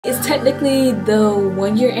It's technically the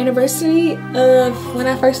 1 year anniversary of when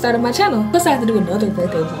I first started my channel. Plus I have to do another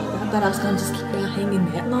birthday vlog. I thought I was gonna just keep y'all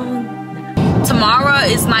hanging that long. Nah. Tomorrow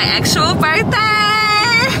is my actual birthday.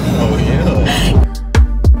 Oh yeah.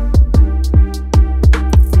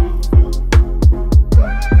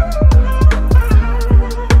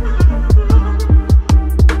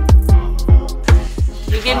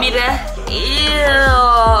 You give me the ew.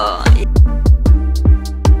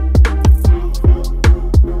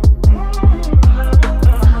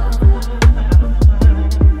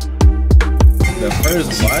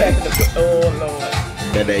 First bite. Oh Lord.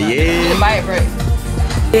 That yeah. Bite break.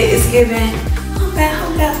 It's giving. I'm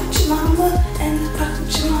back with your mama and fuck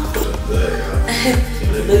with your mama. You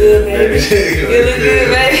look good, baby. You look good,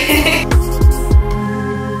 baby.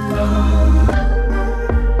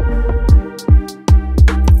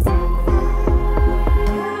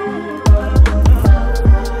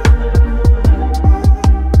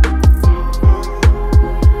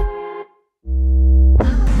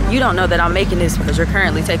 You don't know that I'm making this because you're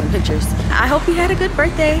currently taking pictures. I hope you had a good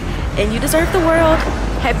birthday and you deserve the world.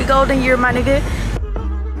 Happy golden year, my nigga.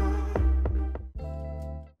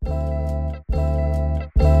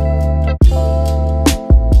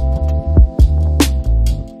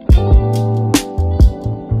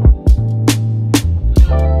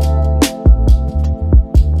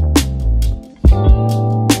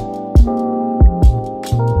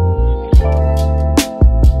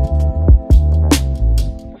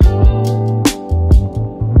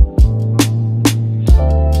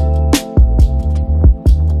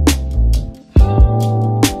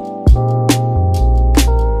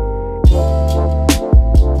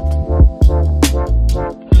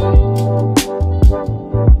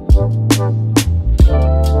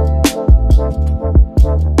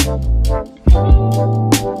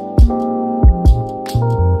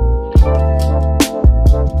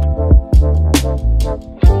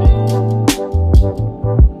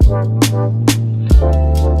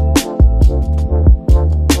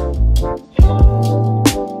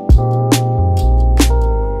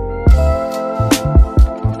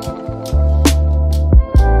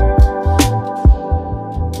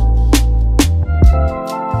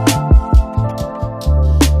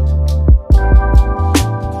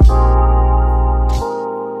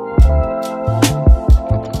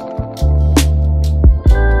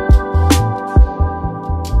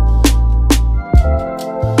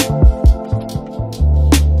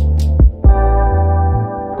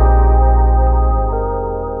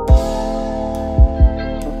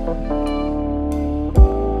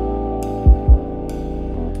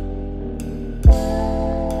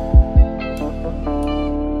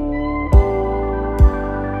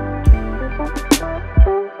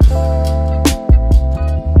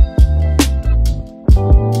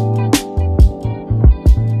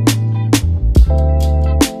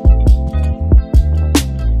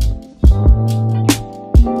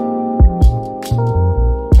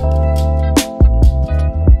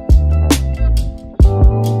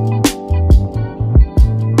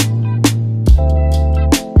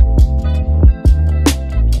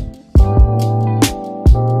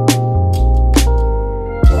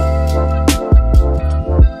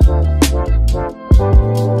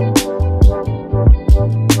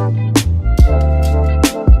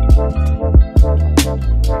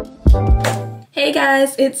 Hey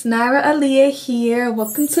guys, it's Naira Aaliyah here.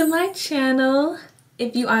 Welcome to my channel.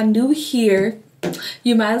 If you are new here,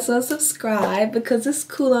 you might as well subscribe because it's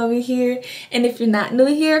cool over here. And if you're not new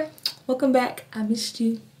here, welcome back. I missed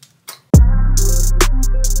you.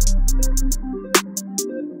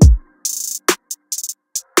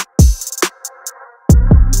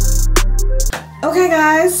 Okay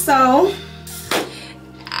guys, so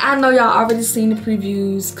I know y'all already seen the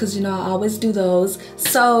previews because you know I always do those.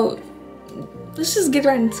 So let's just get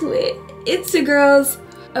right into it. It's your girl's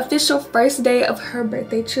official first day of her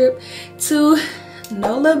birthday trip to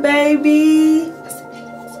Nola, baby.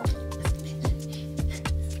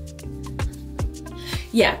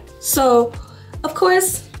 Yeah, so of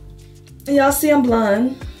course y'all see I'm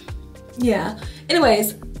blonde. Yeah,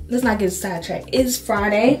 anyways, let's not get sidetracked. It's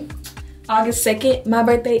Friday, August 2nd. My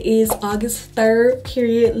birthday is August 3rd,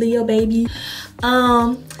 period, Leo baby.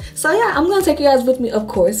 So yeah, I'm gonna take you guys with me, of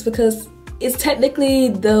course, because it's technically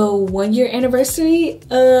the 1 year anniversary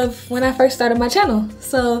of when I first started my channel.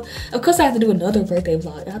 So of course I have to do another birthday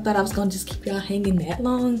vlog. I thought I was gonna just keep y'all hanging that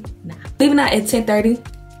long. Nah. Leaving out at 10:30.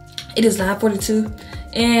 It is 9:42.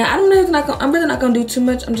 And I'm really not gonna do too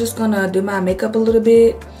much. I'm just gonna do my makeup a little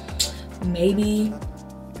bit. Maybe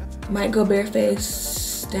might go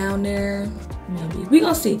barefaced down there. Maybe. We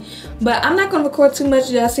gonna see. But I'm not gonna record too much.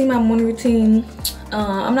 Y'all see my morning routine.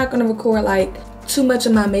 I'm not gonna record like too much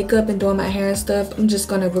of my makeup and doing my hair and stuff. I'm just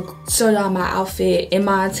gonna show y'all my outfit and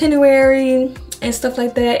my itinerary and stuff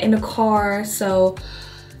like that in the car. So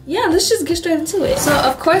yeah, let's just get straight into it. So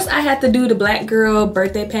of course I had to do the black girl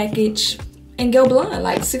birthday package and go blonde,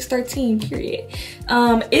 like 613 period.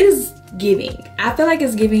 It is giving. I feel like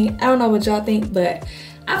it's giving. I don't know what y'all think, but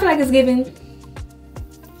I feel like it's giving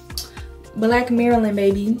Black Maryland,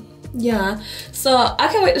 baby. Yeah, so I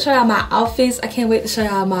can't wait to show y'all my outfits. I can't wait to show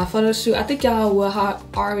y'all my photo shoot. I think y'all will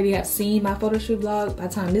already have seen my photo shoot vlog by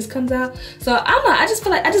the time this comes out. So I don't know, I just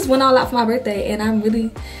feel like I just went all out for my birthday and I'm really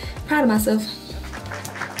proud of myself.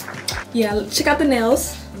 Yeah, check out the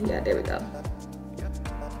nails. Yeah, there we go.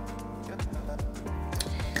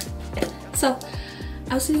 So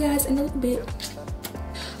I'll see you guys in a little bit.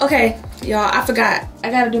 Okay, y'all, I forgot. I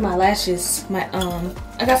gotta do my lashes.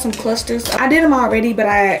 I got some clusters. I did them already, but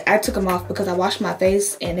I took them off because I washed my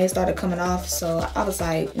face and they started coming off. So I was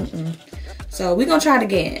like, So we're gonna try it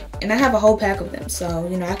again. And I have a whole pack of them. So,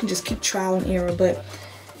 you know, I can just keep trial and error. But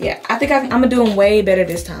yeah, I think I'm gonna do them way better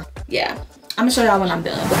this time. Yeah, I'm gonna show y'all when I'm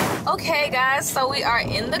done. Okay, guys, so we are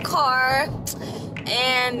in the car.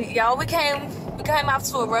 And y'all, we came off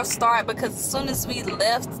to a rough start because as soon as we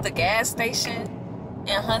left the gas station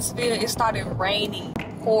in Huntsville, it started raining,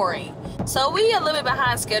 pouring. So we a little bit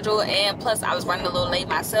behind schedule, and plus I was running a little late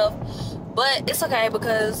myself, but it's okay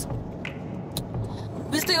because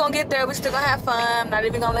we still gonna get there. We still gonna have fun. I'm not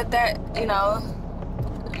even gonna let that, you know,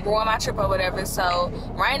 ruin my trip or whatever. So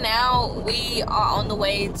right now we are on the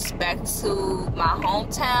way back to my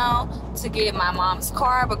hometown to get my mom's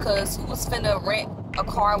car because who was finna rent a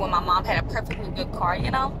car when my mom had a perfectly good car,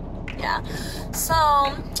 you know? Yeah. So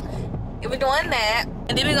we're doing that,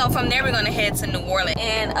 and then from there we're gonna head to New Orleans,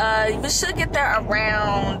 and we should get there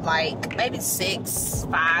around like maybe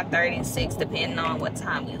 5:30, 6, depending on what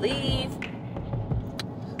time we leave.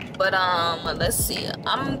 But let's see,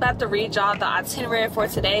 I'm about to read y'all the itinerary for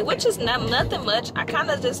today, which is nothing much. I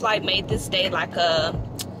kind of just like made this day like a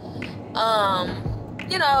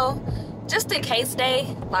you know, just in case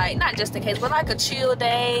day, like not just in case, but like a chill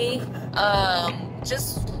day.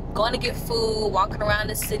 Just going to get food, walking around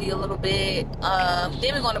the city a little bit,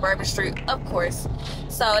 then we're going to Bourbon Street, of course.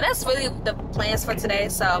 So that's really the plans for today.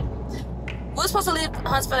 So we were supposed to leave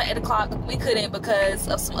Huntsville at 8 o'clock. We couldn't because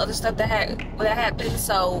of some other stuff that happened.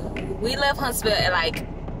 So we left Huntsville at like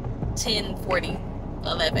 10:40,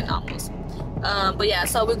 11 almost. But yeah,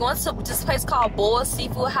 so we're going to this place called Bull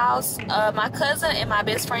Seafood House. My cousin and my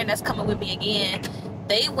best friend that's coming with me again,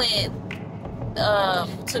 they went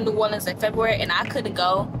to New Orleans in February and I couldn't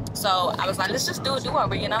go. So I was like, let's just do a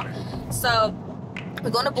do-over, you know? So we're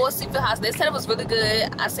going to Bull Seafood House. They said it was really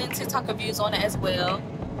good. I seen TikTok reviews on it as well.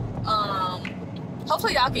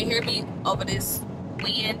 Hopefully y'all can hear me over this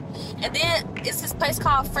wind. And then it's this place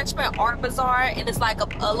called Frenchman Art Bazaar, and it's like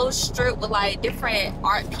a little strip with like different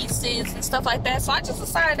art pieces and stuff like that. So I just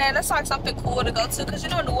decided that that's like something cool to go to, because you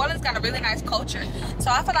know New Orleans got a really nice culture.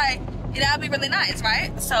 So I feel like that'd be really nice,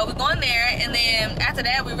 right? So we're going there, and then after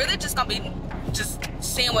that we really just gonna be just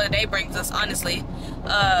seeing what the day brings us, honestly.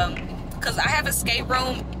 Because I have escape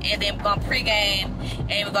room, and then we're going pregame,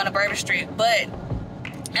 and we're going to Bourbon Street. But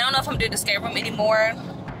I don't know if I'm doing the escape room anymore.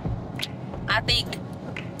 I think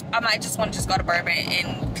I might just want to go to Bourbon,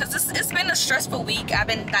 and because it's been a stressful week. I've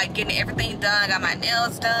been like getting everything done. I got my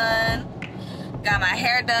nails done, got my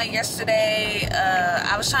hair done yesterday.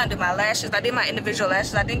 I was trying to do my lashes. I did my individual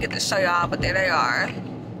lashes. I didn't get to show y'all, but there they are.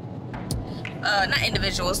 Not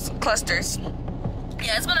individuals, clusters.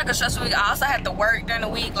 Yeah, it's been like a stressful week. I also had to work during the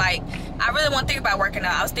week. Like, I really wasn't thinking about working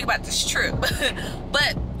out. I was thinking about this trip.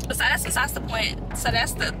 But besides the point. So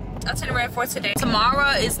that's the itinerary for today.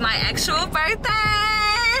 Tomorrow is my actual birthday.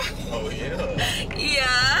 Oh yeah.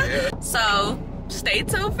 Yeah. So stay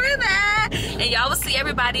tuned for that, and y'all will see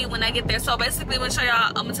everybody when I get there. So basically, I'm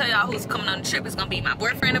gonna tell y'all who's coming on the trip. It's gonna be my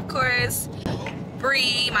boyfriend, of course,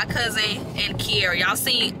 Bree, my cousin, and Kiera. Y'all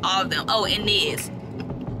seen all of them. Oh, and Niz.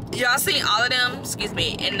 Y'all seen all of them, excuse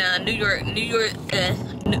me, in the New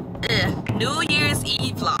Year's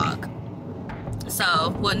Eve vlog. So,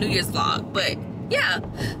 well, New Year's vlog. But yeah,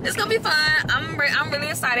 it's gonna be fun. I'm really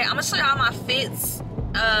excited. I'm gonna show y'all my fits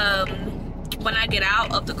when I get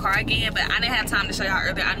out of the car again. But I didn't have time to show y'all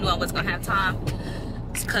earlier. I knew I was gonna have time,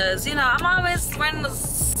 cause you know I'm always running a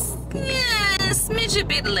smidge a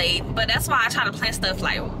bit late. But that's why I try to plan stuff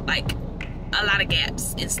like a lot of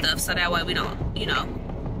gaps and stuff, so that way we don't, you know,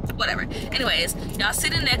 whatever. Anyways, y'all see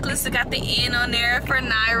the necklace? It got the N on there for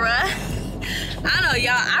Naira. I don't know,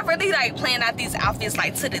 y'all. I really like planned out these outfits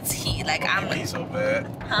like to the T. Like I'm be so bad.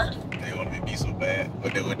 Huh? They want me to be so bad.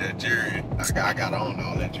 But with that jewelry, I got on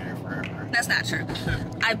all that jewelry forever. That's not true.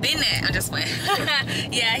 I've been there. I'm just playing.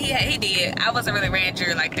 Yeah, he did. I wasn't really ran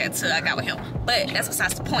jury like that till I got with him. But that's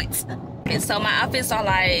besides the point. And so my outfits are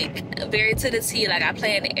like very to the T. Like I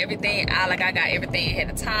planned everything out. Like I got everything ahead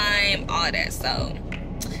of time. All of that. So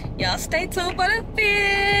y'all stay tuned for the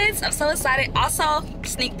fits. I'm so excited. Also,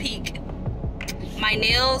 sneak peek. My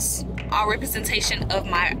nails are representation of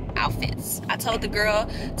my outfits. I told the girl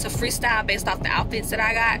to freestyle based off the outfits that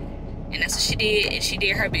I got. And that's what she did, and she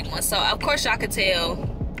did her big one. So of course y'all could tell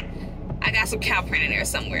I got some cow print in there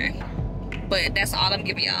somewhere. But that's all I'm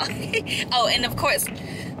giving y'all. Oh, and of course,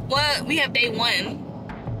 well, we have day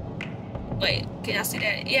 1. Wait, can y'all see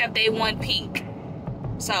that? You have day 1 pink.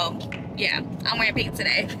 So yeah, I'm wearing pink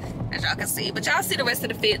today, as y'all can see. But y'all see the rest of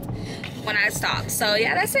the fit when I stop. So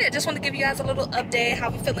yeah, that's it. Just want to give you guys a little update. How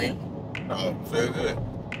we feeling? Oh, feel good.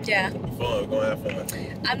 Yeah. Fun. We're gonna have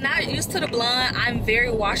fun. I'm not used to the blonde. I'm very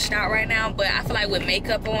washed out right now, but I feel like with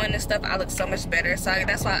makeup on and stuff, I look so much better. So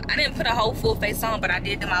that's why I didn't put a whole full face on, but I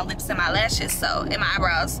did do my lips and my lashes, so, and my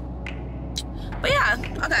eyebrows. But yeah,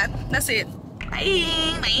 okay, that's it.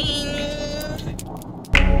 Bye. Bye.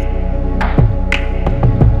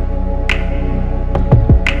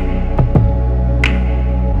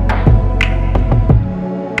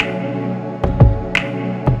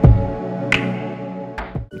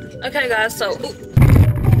 Okay guys, so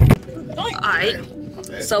alright,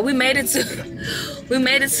 so we made it to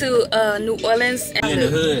New Orleans. In the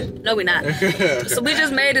hood. No, we not. So we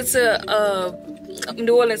just made it to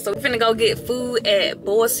New Orleans. So we're finna go get food at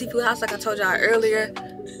Boyd's Seafood House, like I told y'all earlier,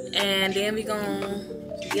 and then we gonna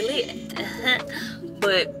get lit.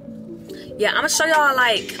 But yeah, I'm gonna show y'all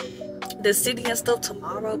like the city and stuff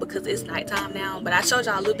tomorrow because it's nighttime now. But I showed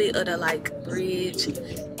y'all a little bit of the like bridge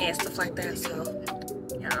and stuff like that. So.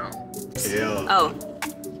 Yeah. Oh.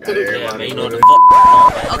 Yeah, man, you know the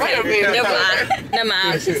Okay, never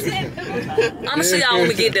mind. I'm gonna show y'all when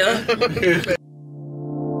we get there.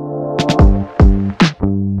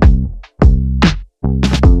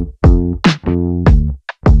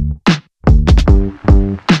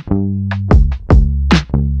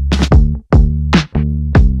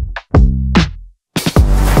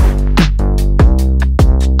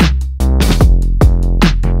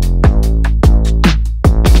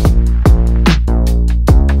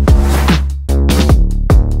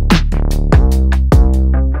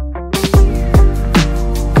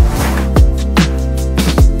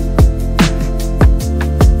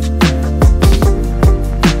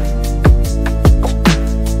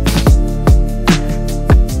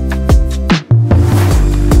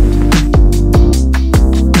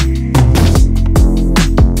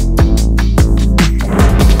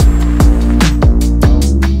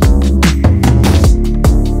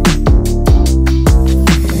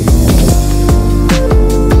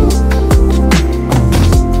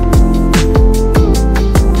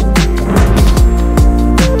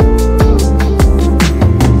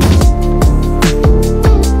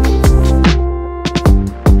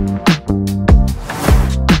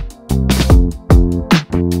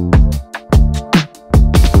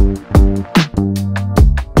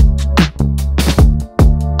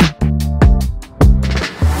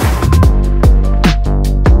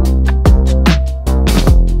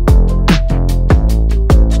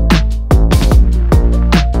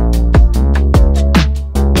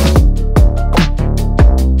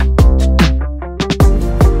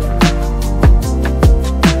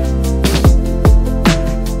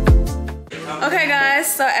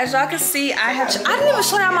 So as y'all can see, I didn't even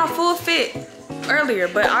show y'all my full fit earlier,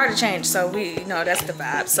 but I already changed, so we know that's the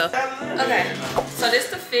vibe. So okay, so this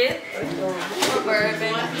the fit.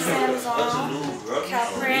 Bourbon, sandals on,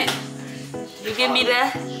 cow print. You give me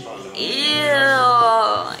the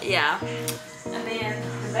yeah. And then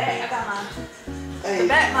the back, I got my the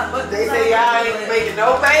back, my butt. They say y'all ain't making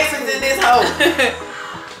no babies in this hole.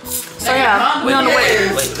 So yeah, we on the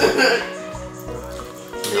way.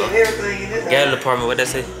 Everything in this Gallery apartment, what that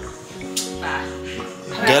say? Bye.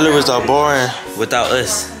 Galleries are boring without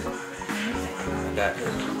us. I got it.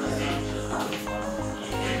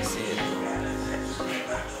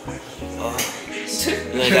 Oh,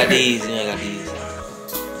 you ain't got these, you ain't got these.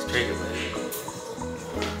 It's tricky, man.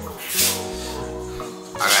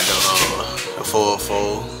 I got the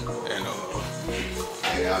 404 and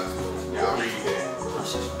y'all read that.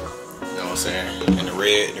 You know what I'm saying? And the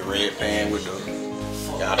red pan with the.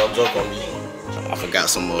 Y'all don't joke on me. I forgot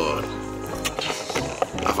some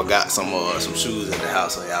shoes in the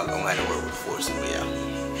house, so y'all gonna have to work with forces, but yeah.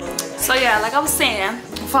 So yeah, like I was saying,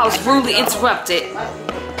 before I was rudely interrupted, we're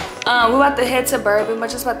about to head to Bourbon. We're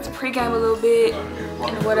just about to pregame a little bit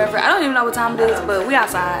and whatever. I don't even know what time it is, but we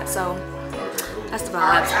outside, so That's the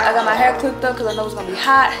vibes. I got my hair clipped up because I know it's gonna be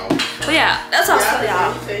hot. But yeah, that's all for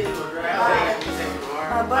y'all.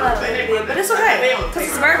 But it's okay, because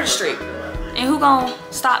it's Bourbon Street. And who gonna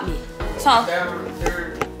stop me? So,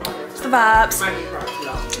 it's the vibes.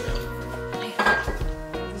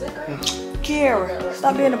 Kiara,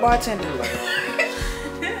 stop being a bartender.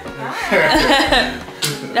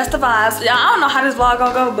 That's the vibes. Yeah, I don't know how this vlog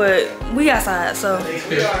gonna go, but we outside, so.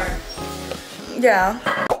 Yeah. Yeah.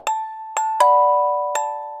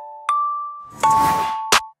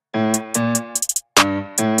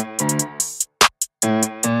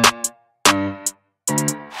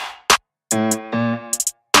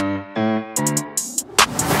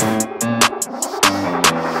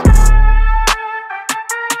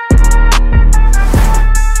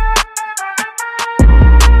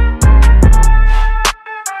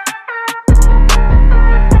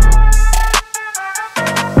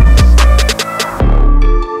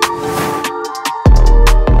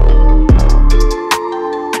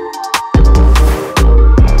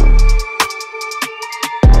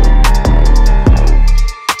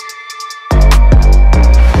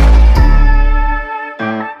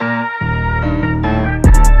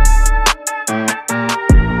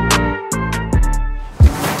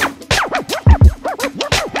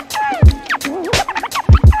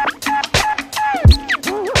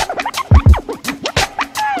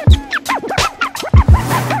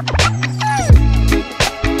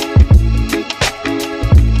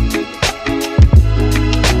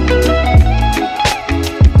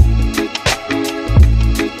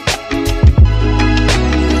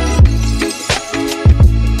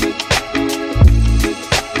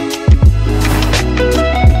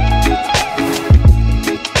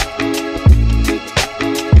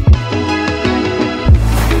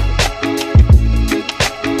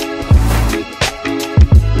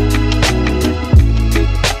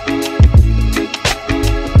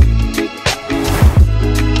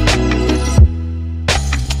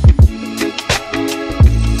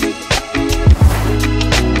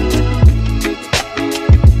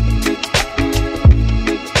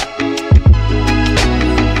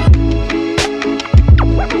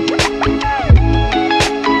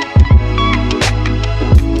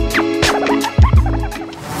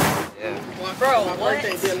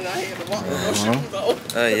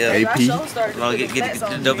 AP. No, get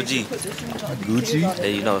the double G. Gucci. Yeah,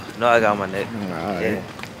 you know I got on my neck. Alright. Yeah.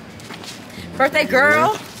 Birthday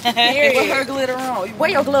girl. With her glitter on. Where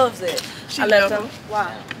your gloves at? I left them.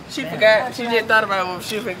 Why? She forgot. She just thought about when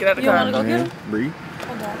she was finna get out the You car. wanna go get them? Bree.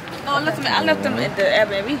 No, I left them at the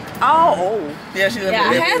Airbnb. Oh. Yeah, she left Yeah,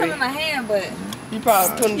 I them. had them in my hand, but You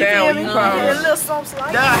probably put them down. You a probably little something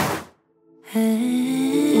like die.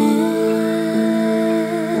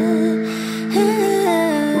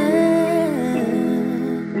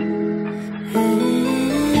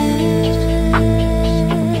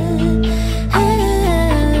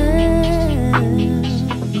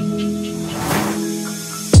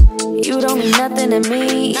 You don't mean nothing to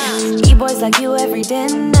me. E-boys like you every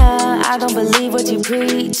dinner. I don't believe what you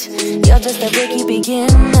preach. You're just a rookie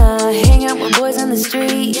beginner. Hang out with boys in the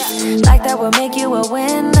street. Like that will make you a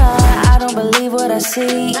winner. I don't believe what I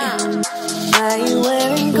see. Why you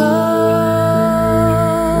wearing gold?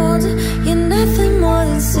 You're nothing more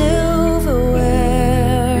than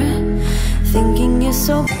silverware. Thinking you're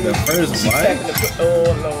so. The first bite.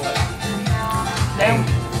 Oh, Lord. Damn.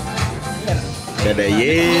 That You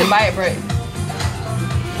yeah. can buy it, Brett.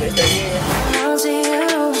 How's you?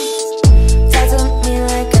 Talk to me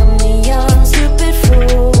like I'm a young stupid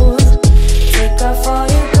fool. Take off all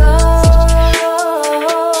your clothes.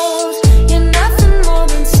 You're nothing more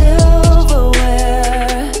than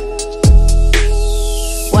silverware.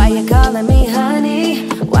 Why you calling me honey?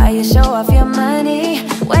 Why you show off your money?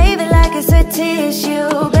 Wave it like it's a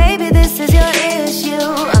tissue. Baby, this is your issue.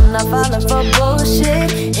 I'm not falling for bullshit.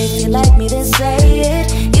 If you like me, then say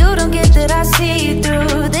it. You don't get that I see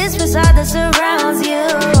through this facade that surrounds you.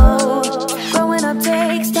 Growing up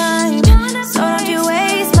takes time, so don't you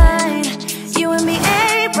waste mine. You and me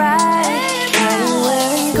ain't right. I'm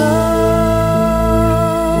wearing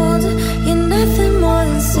gold. You're nothing more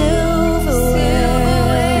than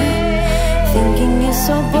silverware. Thinking you're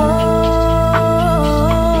so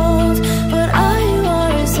bold, but all you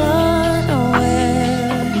are is unaware.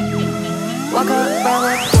 Walk around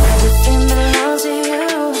like everything belongs to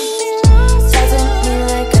you. Talk to me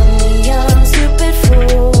like I'm a young stupid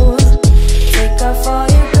fool. Take off all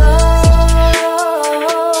your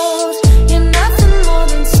clothes. You're nothing more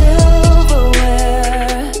than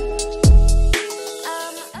silverware.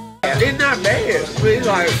 It's not bad. But it's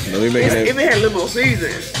like, No, we making if it. it had a little more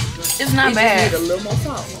season, It's not It bad. just need a little more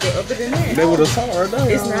salt. But other than that, They would have salt right there.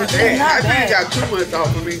 it's not I bad. think it got too much salt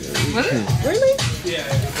for me. Really? I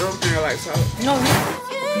don't think I like salt. No.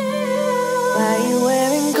 Why you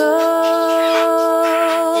wearing gold?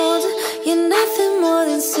 You're nothing more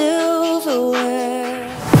than silverware.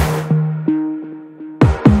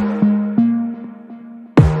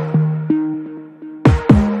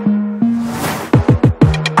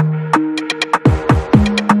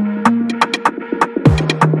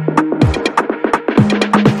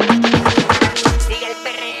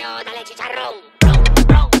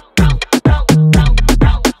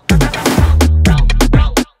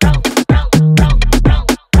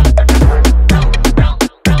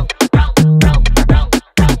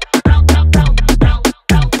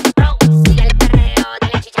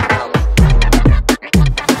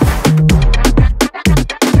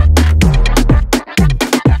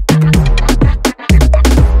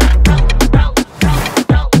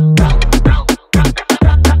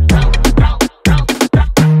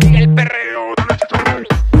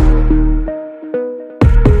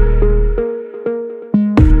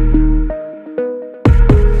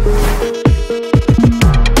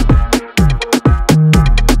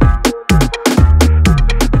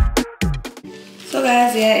 So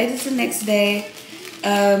guys, yeah, it is the next day.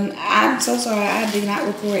 I'm so sorry I did not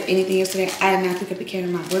record anything yesterday. I did not pick up the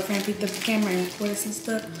camera. My boyfriend picked up the camera and recorded some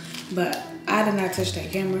stuff, but I did not touch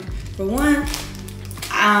that camera. For one,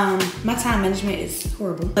 my time management is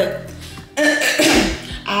horrible. But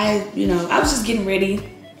I was just getting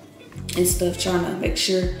ready and stuff, trying to make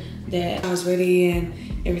sure that I was ready and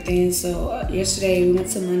everything. So yesterday we went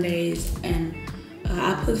to Mondays and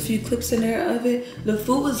I put a few clips in there of it. The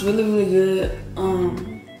food was really, really good.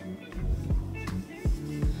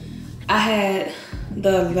 I had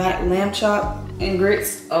the lamb chop and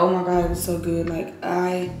grits. Oh my God, it was so good. Like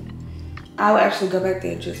I would actually go back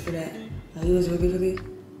there just for that. Like it was really, really,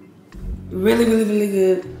 really, really, really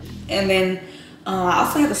good. And then I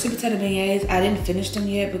also had the sweet potato beignets. I didn't finish them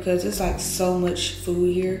yet because there's like so much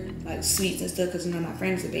food here, like sweets and stuff, because my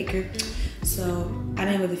friend's a baker. So I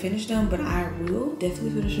didn't really finish them, but I will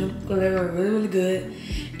definitely finish them because they were really, really good.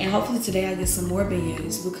 And hopefully today I get some more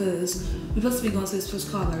beignets because we're supposed to be going to this place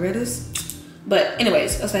called Loretta's. But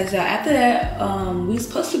anyways, okay, so after that, we were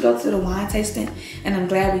supposed to go to the wine tasting, and I'm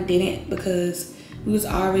glad we didn't because we was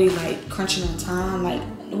already like crunching on time. Like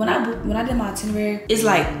when I did my itinerary, it's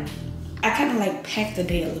like I kind of like packed the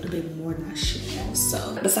day a little bit more than I should have.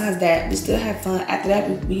 So besides that, we still had fun. After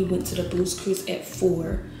that, we went to the Booze Cruise at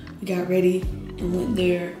 4. We got ready and went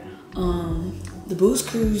there. The Booze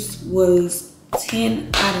Cruise was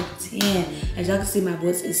 10 out of 10. As y'all can see, my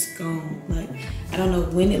voice is gone. Like, I don't know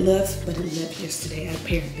when it left, but it left yesterday,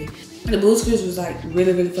 apparently. The Booze Cruise was like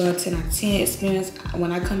really, really fun, 10 out of 10 experience.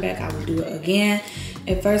 When I come back, I will do it again.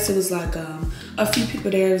 At first, it was like a few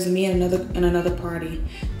people there. It was me and another party.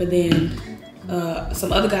 But then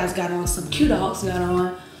some other guys got on, some cute dogs got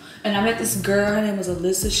on. And I met this girl, her name was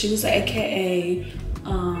Alyssa. She was an AKA,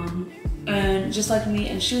 and just like me,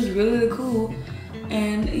 and she was really, really cool.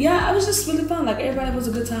 And yeah, it was just really fun. Like everybody was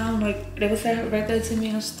a good time. Like they was saying right there to me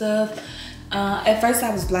and stuff. At first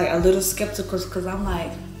I was like a little skeptical because I'm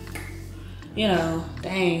like,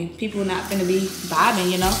 dang, people not finna be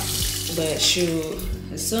vibing, But shoot,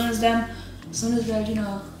 as soon as that,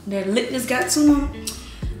 their litness got to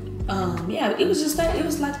them, yeah, it was just that. It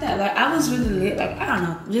was like that. Like I was really lit. Like I don't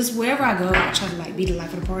know, just wherever I go, I try to like be the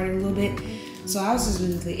life of the party a little bit. So I was just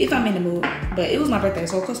really lit if I'm in the mood. But it was my birthday,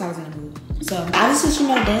 so of course I was in the mood. So I was just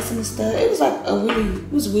dancing and stuff. It was like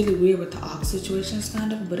it was really weird with the aux situations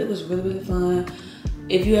kind of, but it was really, really fun.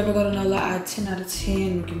 If you ever go to Nola, I 10 out of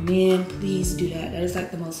 10 recommend. Please do that. That is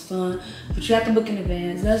like the most fun. But you have to book in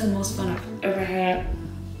advance. That's the most fun I've ever had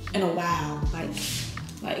in a while. Like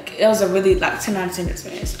it was a really 10 out of 10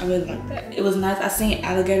 experience. I really liked that. It was nice. I seen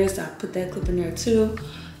alligators, so I put that clip in there too.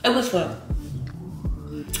 It was fun.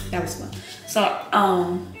 That was fun. So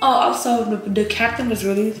also the captain was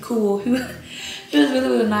really cool. He was really,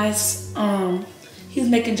 really nice. He was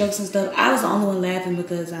making jokes and stuff. I was the only one laughing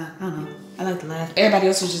because I don't know. I like to laugh. Everybody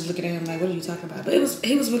else was just looking at him like, what are you talking about? But he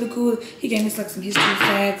was really cool. He gave me like some history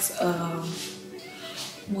facts.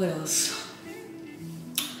 What else?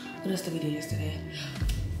 What else did we do yesterday?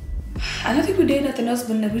 I don't think we did nothing else,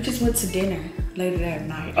 but we just went to dinner later that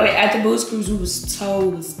night. Oh yeah, at the Booze Cruise, we was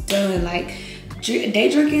told it was done. Like day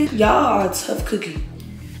drinking, y'all are a tough cookie.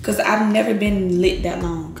 Cause I've never been lit that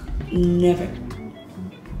long. Never.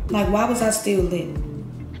 Like why was I still lit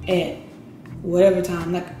at whatever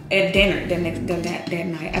time? Like at dinner that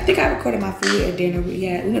night. I think I recorded my food at dinner. We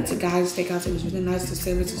went to Guy's Steakhouse. It was really nice. The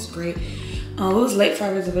service was great. It was late for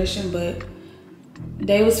our reservation, but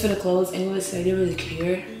they was for the clothes and we would say they didn't really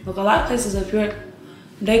care. Like a lot of places up here,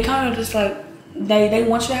 they kind of just like, they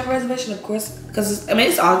want you to have a reservation, of course, because I mean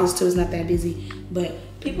it's August too, it's not that busy, but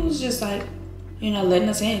people was just like, you know, letting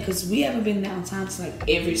us in because we haven't been there on time to like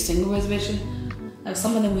every single reservation. Like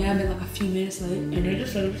some of them we have been like a few minutes late and they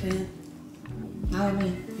just let us in. Not like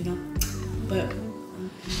me, you know. But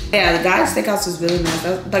yeah, the Guy's Steakhouse was really nice.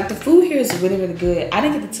 Like the food here is really, really good. I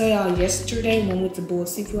didn't get to tell y'all yesterday when we went to Bull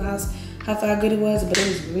Seafood House how good it was, but it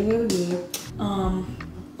was really, really good. I'm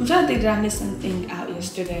trying to think, did I miss anything out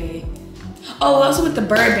yesterday? Oh, we also went to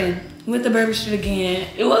Bourbon. We went to Bourbon Street again.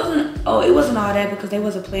 It wasn't all that because they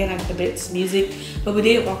wasn't playing like the best music, but we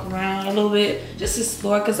did walk around a little bit just to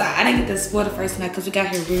explore because I didn't get to explore the first night because we got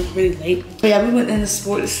here really, really late. But yeah, we went in the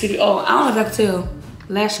sports city. Oh, I don't know if I can tell.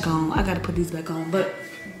 Lash gone. I gotta put these back on, but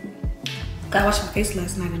I washed my face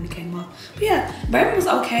last night and it came off. But yeah, Bourbon was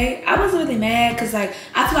okay. I wasn't really mad because like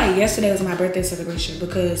I feel like yesterday was my birthday celebration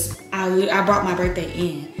because I brought my birthday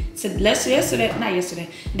in. So day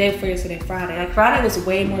before yesterday, Friday. Like Friday was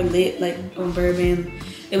way more lit, like on Bourbon.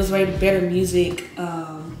 It was way better music.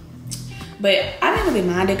 But I didn't really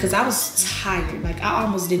mind it because I was tired. Like I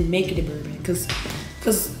almost didn't make it to Bourbon because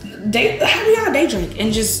how do y'all day drink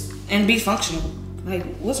and be functional? Like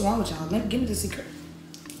what's wrong with y'all? Give me the secret.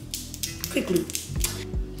 Quickly.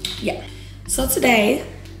 Yeah. So today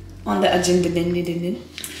on the agenda,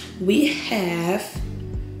 we have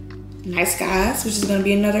Nice Guys, which is gonna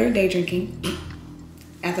be another day drinking.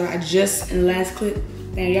 After I just in the last clip,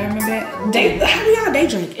 man, y'all remember that? How do y'all day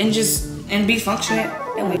drink and be functional?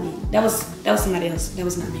 That was somebody else. That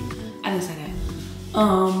was not me. I didn't say that.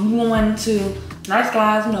 We went to Nice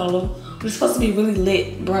Guys, Nola. We're supposed to be really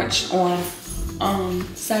lit brunch on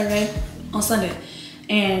Sunday.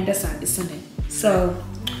 And that's not, it's Sunday. So,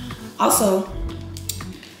 also,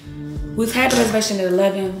 we've had the reservation at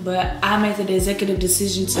 11, but I made the executive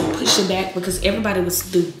decision to push it back because everybody was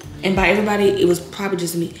through. And by everybody, it was probably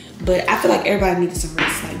just me. But I feel like everybody needed some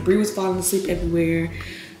rest. Like, Bree was falling asleep everywhere.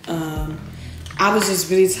 I was just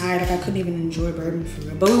really tired. Like, I couldn't even enjoy Bourbon for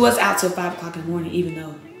real. But we was out till 5 o'clock in the morning, even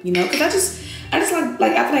though, you know, because I just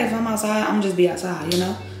like, I feel like if I'm outside, I'm just be outside, you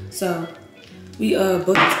know? So, we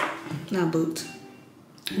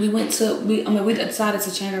We decided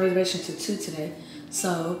to change our reservation to 2 today.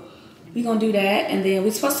 So we're gonna do that. And then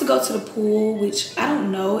we're supposed to go to the pool, which I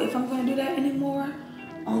don't know if I'm gonna do that anymore.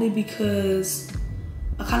 Only because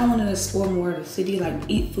I kind of want to explore more of the city, like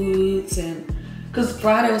eat foods and, cause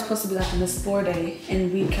Friday was supposed to be like an explore day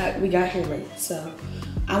and we got here late. So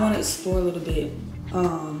I want to explore a little bit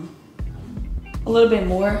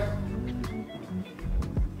more.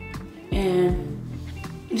 And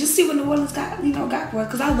just see what New Orleans got for us.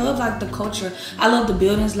 Cause I love like the culture. I love the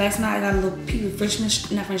buildings. Last night I got a little peek of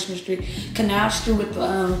Canal Street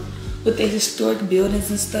with the historic buildings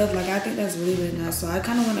and stuff. Like I think that's really, really nice. So I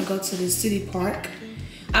kind of want to go to the city park.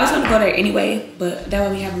 I was gonna go there anyway, but that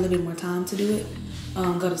way we have a little bit more time to do it.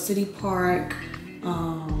 Go to city park,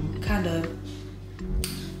 kind of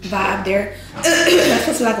vibe there. That's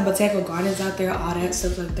supposed to be like a botanical gardens out there, all that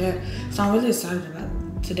stuff like that. So I'm really excited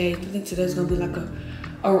about today. I think today's gonna be like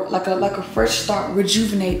a fresh start,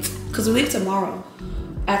 rejuvenate, because we leave tomorrow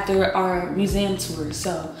after our museum tour.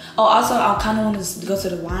 So, also I kind of want to go to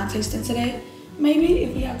the wine tasting today, maybe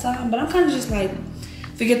if we have time. But I'm kind of just like,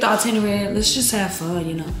 forget the itinerary, let's just have fun,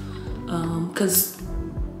 you know. Because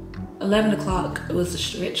 11 o'clock was a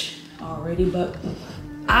stretch already, but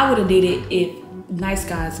I would have did it if Nice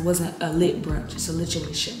Guys wasn't a lit brunch. It's a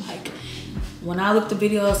situation. Like when I looked at the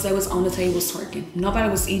videos, they was on the table twerking. Nobody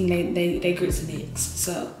was eating they grits and eggs.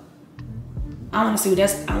 So I want to see what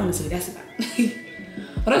that's about.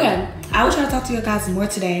 But okay, I will try to talk to you guys more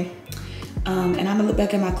today. And I'm gonna look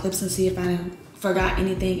back at my clips and see if I forgot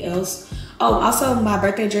anything else. Oh, also my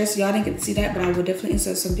birthday dress, y'all didn't get to see that, but I will definitely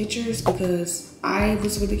insert some pictures because I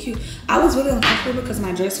was really cute. I was really uncomfortable because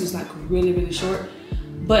my dress was like really, really short,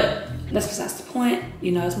 but that's besides the point.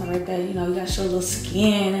 You know, it's my birthday, you know, you gotta show a little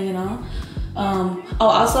skin, you know.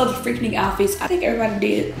 Also the freaking outfits, I think everybody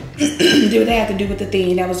did what they had to do with the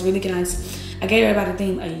theme. That was really nice. I gave everybody a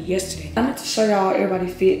theme yesterday. I meant to show y'all everybody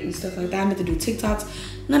fit and stuff like that. I meant to do TikToks.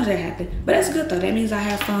 None of that happened, but that's good though. That means I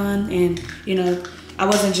had fun and, you know, I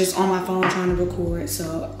wasn't just on my phone trying to record.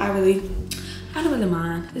 So I don't really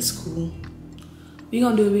mind. It's cool. We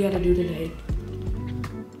gonna do what we gotta do today.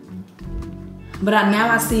 But now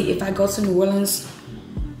I see if I go to New Orleans,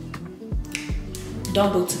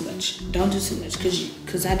 don't do too much. Don't do too much,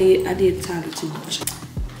 cause I did kind of too much.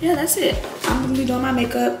 Yeah, that's it. I'm gonna be doing my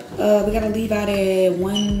makeup. We gotta leave out at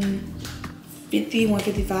 1:50,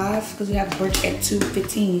 1:55, cause we have work at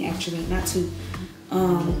 2:15 actually, not 2.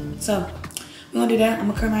 So we're gonna do that. I'm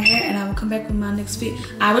gonna curl my hair and I will come back with my next fit.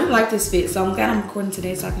 I really like this fit, so I'm glad I'm recording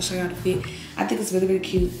today so I can show y'all the fit. I think it's really, really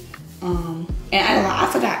cute. And I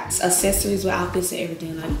forgot accessories with outfits and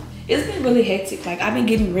everything. Like, it's been really hectic. Like, I've been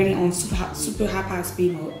getting ready on super high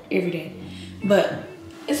speed mode every day. But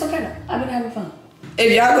it's okay though. I've been having fun.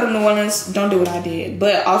 If y'all go to New Orleans, don't do what I did.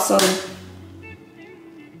 But also,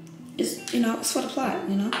 it's, you know, it's for the plot,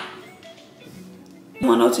 you know? You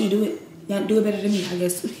won't know till you do it. You gotta do it better than me, I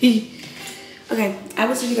guess. Okay, I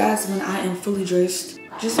will see you guys when I am fully dressed.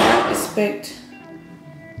 Just don't expect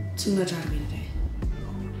too much out of me today.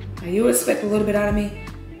 Now, you'll expect a little bit out of me,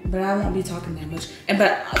 but I won't be talking that much.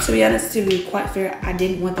 But to be honest, to be quite fair, I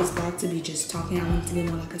didn't want this vlog to be just talking. I wanted to be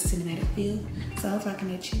more like a cinematic feel. So I hope I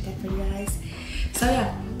can achieve that for you guys. So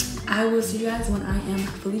yeah, I will see you guys when I am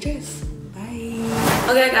fully dressed. Bye.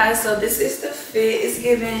 Okay guys, so this is the fit. It's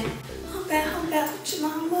giving hump back with your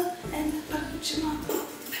mama and with your mama.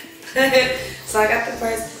 So I got the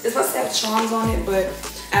purse. It's supposed to have charms on it, but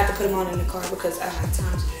I have to put them on in the car because I don't have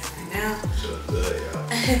time to do that right now. You look good, y'all.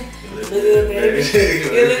 You look good, baby.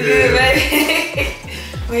 You look good, baby.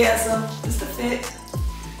 But yeah, so this is the fit.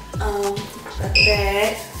 Got the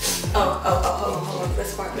bag. Hold on.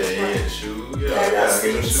 Let's part. Yeah, shoe. Yeah,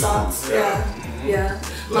 socks. Yeah.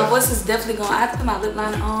 My voice is definitely going. I have to put my lip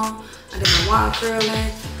liner on. I got my wine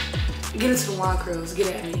curling. Get into the wine curls.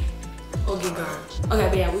 Get at me. Or get going. Okay,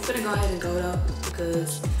 but yeah, we're gonna go ahead and go though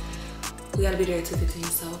because we gotta be there at 2:15.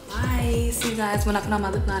 So bye. See you guys when I put on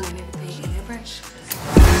my lip liner and everything and that brush.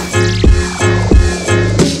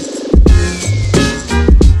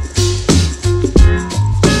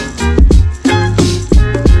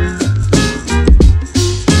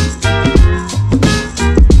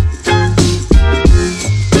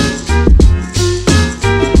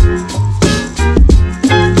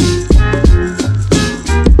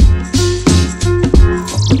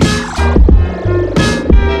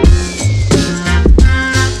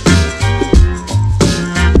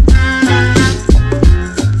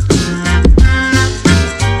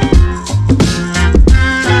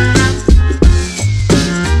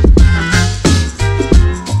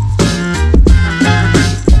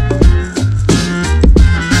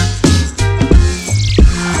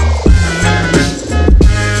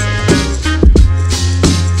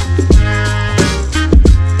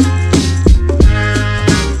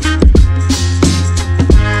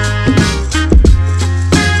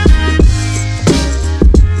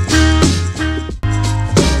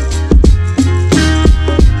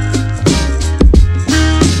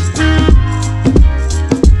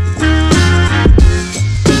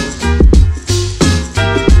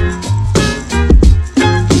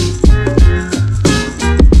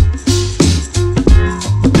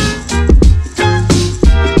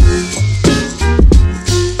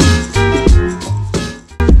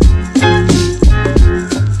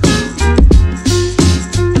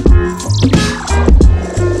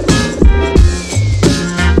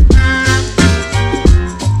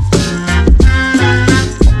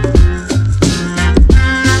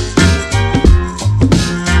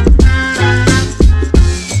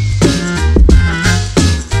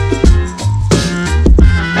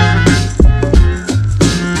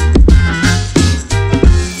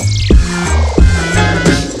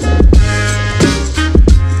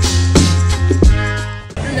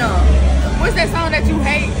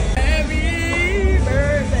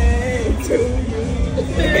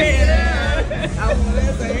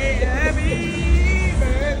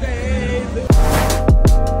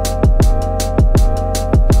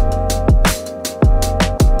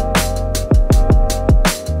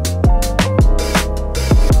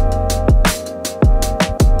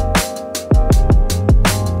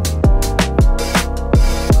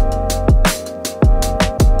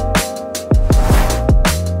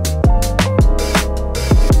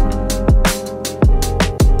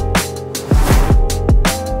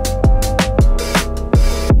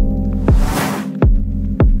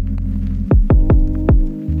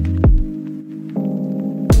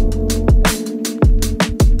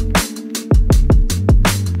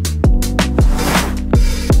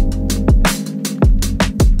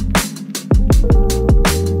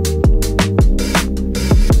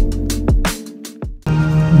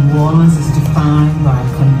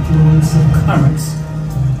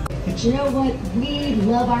 But you know what? We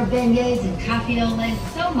love our beignets and cafe au lait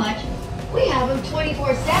so much, we have them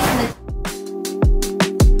 24/7.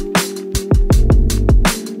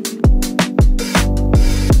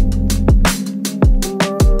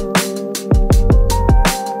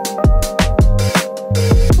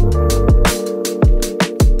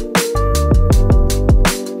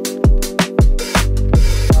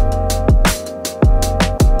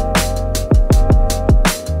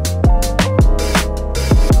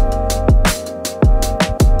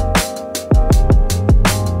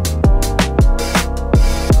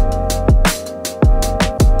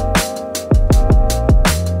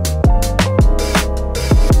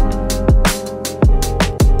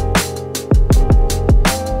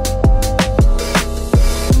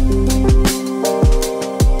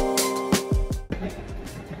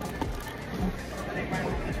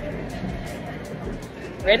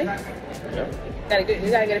 Ready? Yeah. You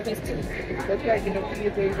gotta get a piece too. But you gotta get a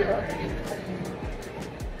piece where you get off.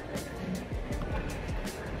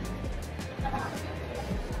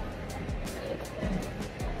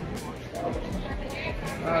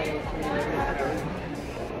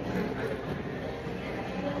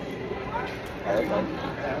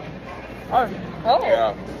 Oh.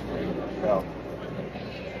 Yeah. Yeah.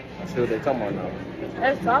 I see what they talking about now.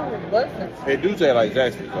 That sauce is busting. It do taste like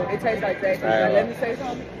Zaxby's though. It tastes like that. Now, let me say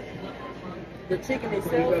something. The chicken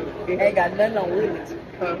itself ain't got nothing on with it.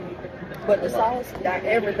 But the sauce got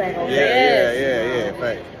everything on it. Yeah.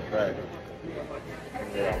 Fact.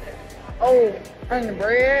 Yeah. Oh, and the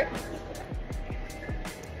bread.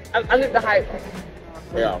 I get the hype.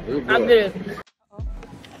 Yeah, it was good. I'm good.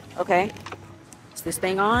 Okay. Is this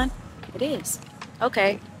thing on? It is.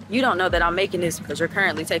 Okay. You don't know that I'm making this because you're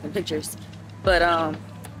currently taking pictures. But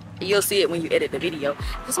you'll see it when you edit the video.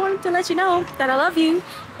 Just wanted to let you know that I love you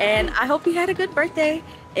and I hope you had a good birthday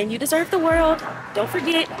and you deserve the world. Don't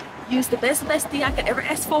forget, use the best bestie I could ever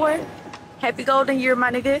ask for. Happy golden year,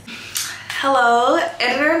 my nigga. Hello,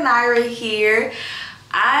 editor Naira here.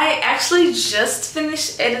 I actually just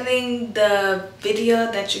finished editing the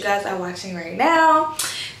video that you guys are watching right now.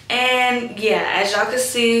 And yeah, as y'all can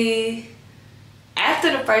see,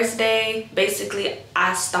 after the first day, basically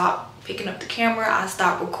I stopped picking up the camera. I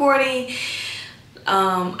stopped recording.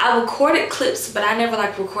 I recorded clips, but I never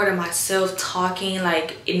like recorded myself talking,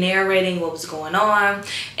 like narrating what was going on.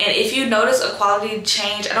 And if you notice a quality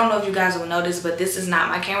change, I don't know if you guys will notice, but this is not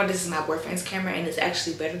my camera. This is my boyfriend's camera, and it's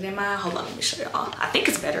actually better than mine. Hold on, let me show y'all. I think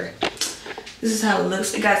it's better. This is how it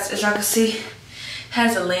looks. It got, as y'all can see,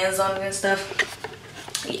 has a lens on it and stuff.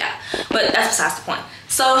 Yeah, but that's besides the point.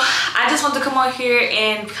 So I just want to come on here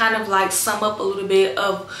and kind of like sum up a little bit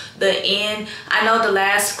of the end. I know the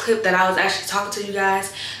last clip that I was actually talking to you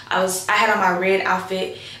guys, I had on my red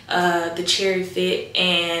outfit, the cherry fit,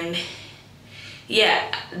 and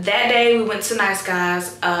yeah, that day we went to Nice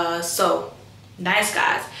Guys. So Nice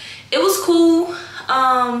Guys, it was cool.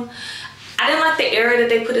 I didn't like the area that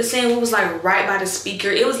they put us in. It was like right by the speaker.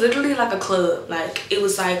 It was literally like a club. Like it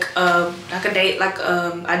was like a day, like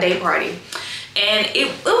a day party. And it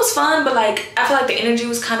was fun, but like I feel like the energy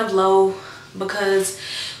was kind of low because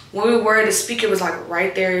when we were, the speaker was like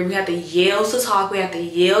right there. We had to yell to talk. We had to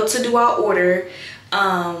yell to do our order.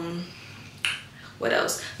 What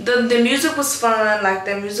else? The music was fun. Like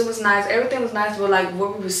the music was nice. Everything was nice. But like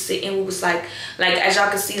where we were sitting, we was like as y'all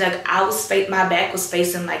can see, like my back was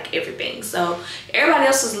facing like everything. So everybody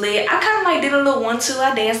else was lit. I kind of like did a little 1-2.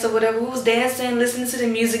 I danced or whatever. We was dancing, listening to the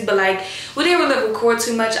music, but like we didn't really record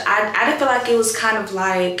too much. I didn't feel like it was kind of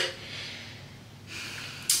like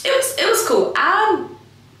it was cool. I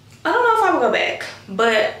don't know if I would go back,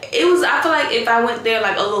 but it was, I feel like if I went there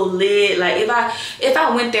like a little lit, like if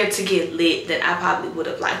I went there to get lit, then I probably would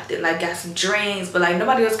have liked it. Like got some drinks, but like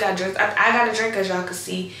nobody else got drinks. I got a drink, as y'all can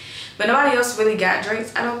see, but nobody else really got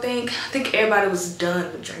drinks. I think everybody was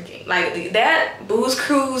done with drinking. Like that booze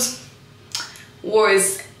cruise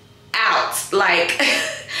was out. Like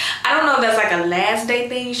I don't know if that's like a last day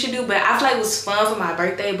thing you should do, but I feel like it was fun for my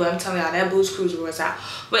birthday. But I'm telling y'all, that booze cruise was out.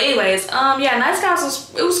 But anyways, yeah, Nice Guys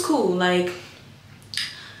was cool. Like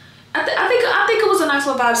I think it was a nice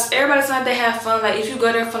little vibe. Everybody seemed like they had fun. Like if you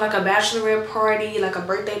go there for like a bachelorette party, like a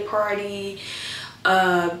birthday party,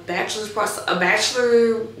 a bachelor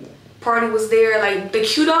party was there. Like the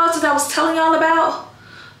cute dolls that I was telling y'all about,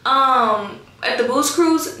 at the booze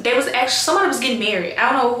cruise, they was actually, somebody was getting married.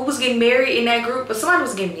 I don't know who was getting married in that group, but somebody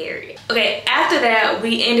was getting married. Okay, after that,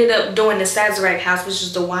 we ended up doing the Sazerac house, which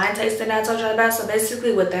is the wine tasting I told y'all about. So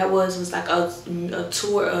basically what that was like a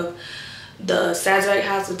tour of the Sazerac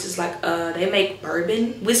house, which is like they make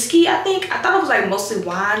bourbon whiskey. I thought it was like mostly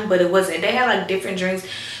wine, but it wasn't. They had like different drinks,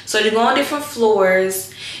 so you go on different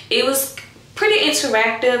floors. It was pretty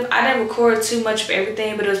interactive. I didn't record too much of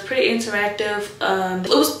everything, but it was pretty interactive. It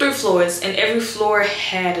was 3 floors, and every floor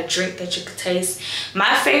had a drink that you could taste.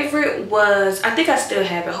 My favorite was, I think I still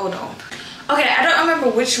have it, hold on. Okay, I don't remember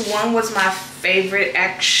which one was my favorite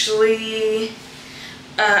actually.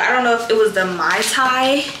 I don't know if it was the Mai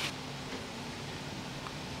Tai.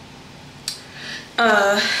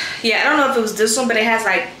 Yeah, I don't know if it was this one, but it has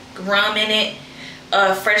like rum in it.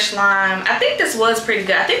 Fresh lime. I think this was pretty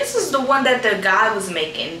good. I think this is the one that the guy was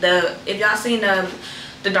making. If y'all seen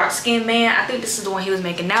the dark skinned man, I think this is the one he was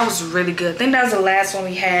making. That was really good. I think that was the last one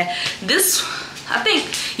we had. This, I think,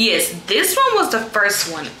 yes, this one was the first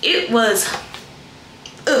one. It was,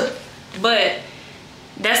 but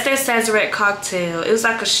that's their Sazerac cocktail. It was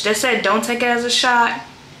like they said don't take it as a shot.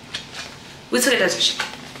 We took it as a shot.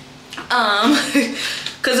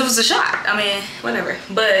 because it was a shot. I mean, whatever.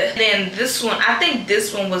 But then this one, I think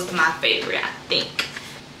this one was my favorite, I think.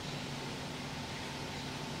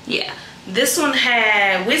 Yeah, this one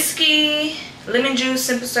had whiskey, lemon juice,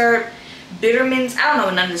 simple syrup, bitterments. I don't know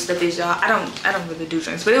what none of this stuff is, y'all. I don't really do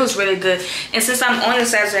drinks, but it was really good. And since I'm on the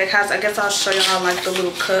Sazerac house, I guess I'll show y'all like the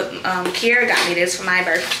little cup. Kiara got me this for my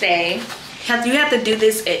birthday. You have to do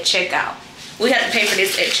this at checkout. We have to pay for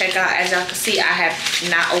this at checkout. As y'all can see, I have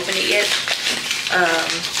not opened it yet.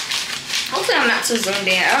 Hopefully I'm not too zoomed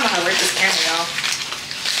in. I don't know how to work this camera,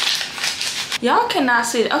 y'all. Y'all cannot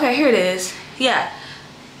see it. Okay, here it is. Yeah,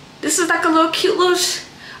 this is like a cute little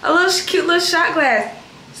shot glass.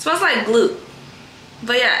 It smells like glue.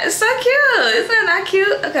 But yeah, it's so cute. Isn't that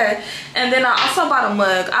cute? Okay. And then I also bought a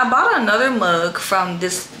mug. I bought another mug from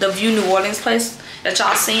the View New Orleans place that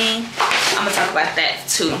y'all seen. I'm gonna talk about that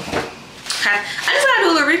too. I just gotta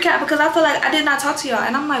do a little recap because I feel like I did not talk to y'all,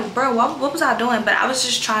 and I'm like, bro, what was I doing? But I was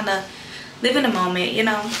just trying to live in the moment, you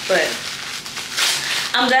know. But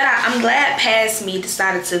I'm glad past me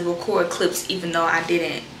decided to record clips even though I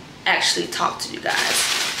didn't actually talk to you guys,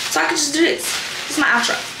 so I could just do this. This is my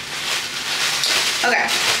outro. Okay.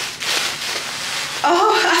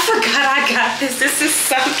 Oh, I forgot I got this. This is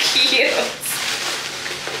so cute.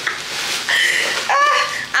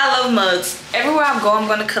 I love mugs. Everywhere I go, I'm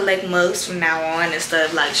gonna collect mugs from now on and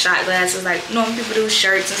stuff, like shot glasses, like normal people do,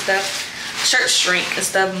 shirts and stuff, shirts shrink and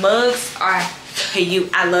stuff. Mugs are cute.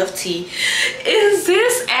 I love tea. Is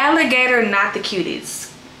this alligator not the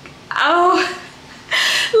cutest? Oh,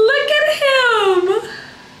 look at him.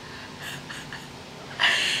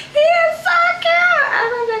 He is so cute. I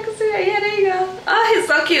don't know if I can see it. Yeah, there you go. Oh, he's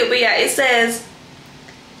so cute. But yeah, it says,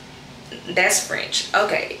 that's French.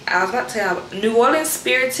 Okay, I was about to tell y'all, New Orleans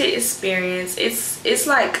Spirited Experience. It's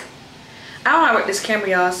like, I don't know how to work this camera,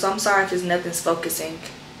 y'all, so I'm sorry if nothing's focusing.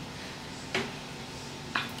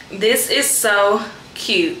 This is so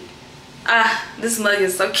cute. This mug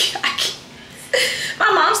is so cute.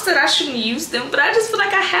 My mom said I shouldn't use them, but I just feel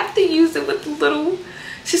like I have to use it with the little,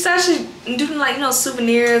 she said I should do like, you know,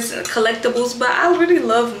 souvenirs and collectibles, but I really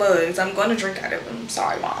love mugs. I'm gonna drink out of them.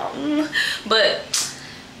 Sorry, Mom. But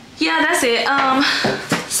yeah, that's it.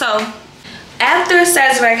 So after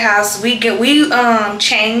Sazerac house, we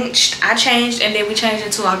changed. I changed, and then we changed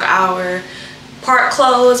into like our park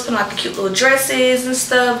clothes, put like the cute little dresses and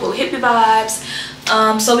stuff, little hippie vibes.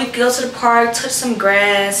 So we could go to the park, touch some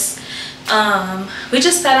grass. We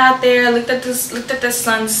just sat out there, looked at the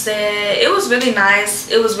sunset. It was really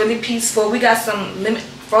nice. It was really peaceful. We got some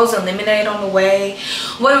frozen lemonade on the way.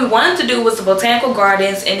 What we wanted to do was the botanical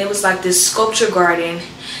gardens, and it was like this sculpture garden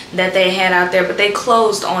that they had out there, but they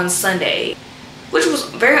closed on Sunday, which was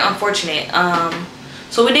very unfortunate.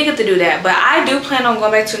 So we didn't get to do that, but I do plan on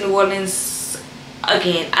going back to New Orleans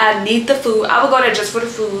again. I need the food. I would go there just for the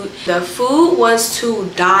food. The food was to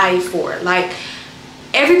die for. Like,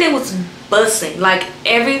 everything was bussing. Like,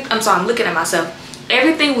 I'm sorry, I'm looking at myself.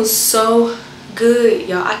 Everything was so good,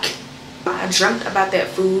 y'all. I dreamt about that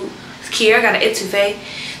food. Kiara got an etouffee.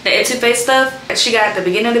 The etouffee stuff she got at the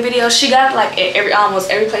beginning of the video, she got it like at almost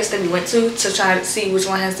every place that we went to try to see which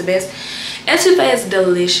one has the best. Etouffee is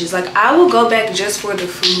delicious. Like, I will go back just for the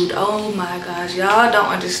food. Oh my gosh, y'all don't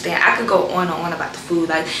understand. I could go on and on about the food.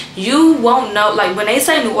 Like, you won't know. Like, when they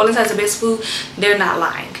say New Orleans has the best food, they're not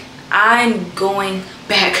lying. I'm going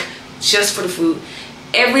back just for the food.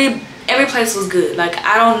 Every place was good. Like,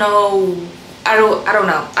 I don't know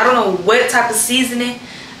what type of seasoning.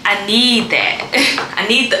 I need that. I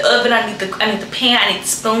need the oven, I need the pan, I need the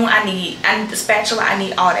spoon, I need the spatula, I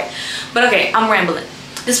need all that. But okay, I'm rambling.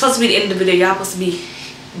 This is supposed to be the end of the video. Y'all supposed to be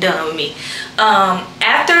done with me.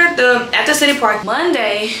 After City Park,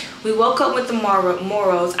 Monday, we woke up with the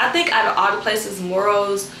Moros. I think out of all the places,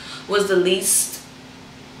 Moros was the least,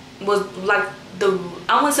 was like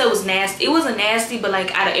I wouldn't say it was nasty. It wasn't nasty, but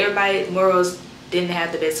like out of everybody, Moros didn't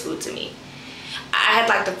have the best food to me. I had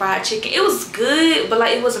like the fried chicken. It was good, but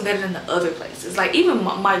like it wasn't better than the other places. Like even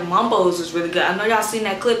my Mumbo's was really good. I know y'all seen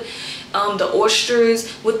that clip. The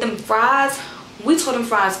oysters with them fries, we tore them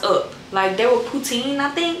fries up. Like they were poutine, I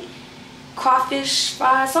think, crawfish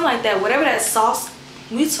fries, something like that. Whatever that sauce.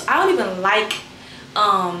 I don't even like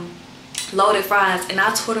loaded fries, and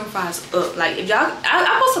I tore them fries up. Like, if y'all,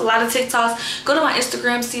 I post a lot of TikToks. Go to my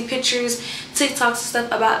Instagram, see pictures, TikToks and stuff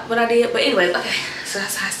about what I did. But anyways, okay, so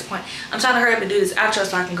that's the point. I'm trying to hurry up and do this outro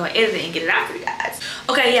so I can go and edit it and get it out for you guys.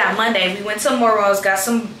 Okay, yeah, Monday we went to Moros, got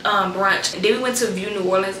some brunch, and then we went to View New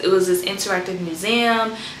Orleans. It was this interactive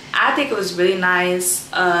museum. I think it was really nice.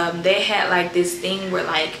 They had like this thing where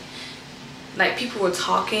like people were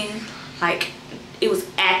talking like it was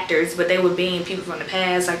actors, but they were being people from the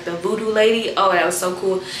past, like the voodoo lady. Oh, that was so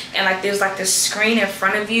cool. And like there's like this screen in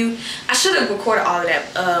front of you. I should have recorded all of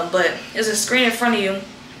that, but there's a screen in front of you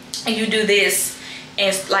and you do this, and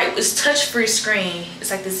it's like it's touch-free screen.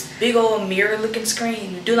 It's like this big old mirror looking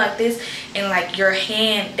screen. You do like this, and like your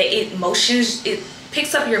hand, it motions, it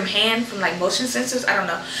picks up your hand from like motion sensors, I don't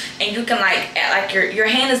know, and you can like your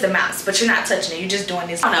hand is the mouse, but you're not touching it, you're just doing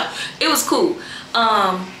this. I don't know, it was cool.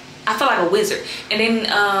 I felt like a wizard. And then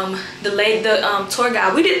the tour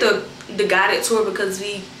guide, we did the guided tour because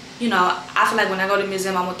we, you know, I feel like when I go to the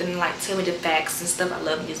museum I want them to like tell me the facts and stuff. I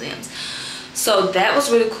love museums. So that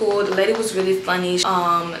was really cool. The lady was really funny.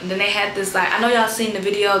 Then they had this, like, I know y'all seen the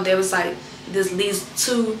video, there was like these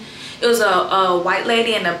two, it was a white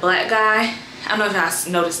lady and a black guy. I don't know if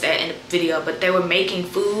y'all noticed that in the video, but they were making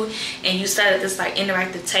food and you sat at this like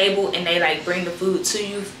interactive table and they like bring the food to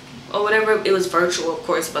you or whatever. It was virtual, of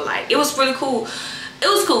course, but like it was really cool. It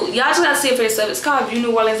was cool. Y'all just gotta see it for yourself. It's called View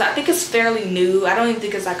New Orleans. I think it's fairly new. I don't even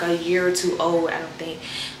think it's like a year or two old, I don't think.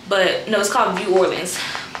 But no, it's called View Orleans.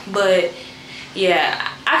 But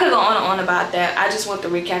yeah, I could go on and on about that. I just want to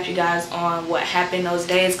recap you guys on what happened those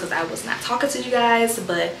days because I was not talking to you guys.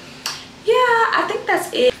 But yeah, I think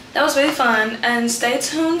that's it. That was really fun, and stay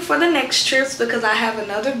tuned for the next trips because I have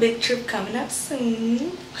another big trip coming up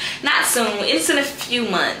soon. Not soon, it's in a few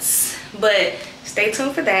months, but stay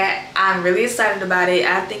tuned for that. I'm really excited about it.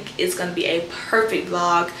 I think it's gonna be a perfect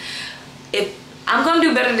vlog. I'm gonna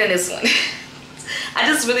do better than this one.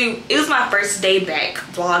 It was my first day back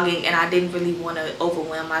vlogging and I didn't really want to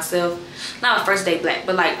overwhelm myself. Not my first day back,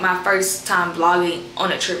 but like my first time vlogging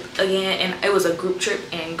on a trip again, and it was a group trip,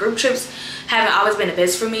 and group trips haven't always been the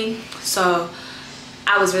best for me. So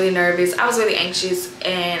I was really nervous, I was really anxious,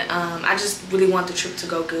 and I just really want the trip to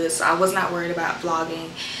go good, so I was not worried about vlogging.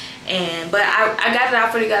 But I got it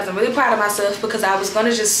out for you guys. I'm really proud of myself because I was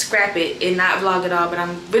gonna just scrap it and not vlog at all, but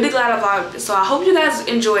I'm really glad I vlogged. So I hope you guys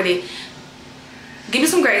enjoyed it. Give me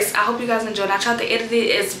some grace. I hope you guys enjoyed. I tried to edit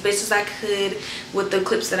it as best as I could with the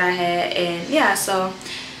clips that I had, and yeah, so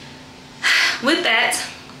with that,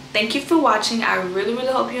 thank you for watching. I really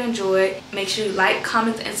hope you enjoyed. Make sure you like,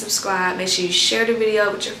 comment, and subscribe. Make sure you share the video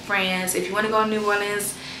with your friends. If you want to go to New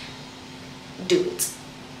Orleans, do it.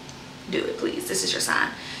 Do it, please. This is your sign.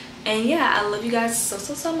 And yeah, I love you guys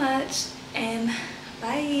so much, and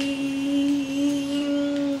bye.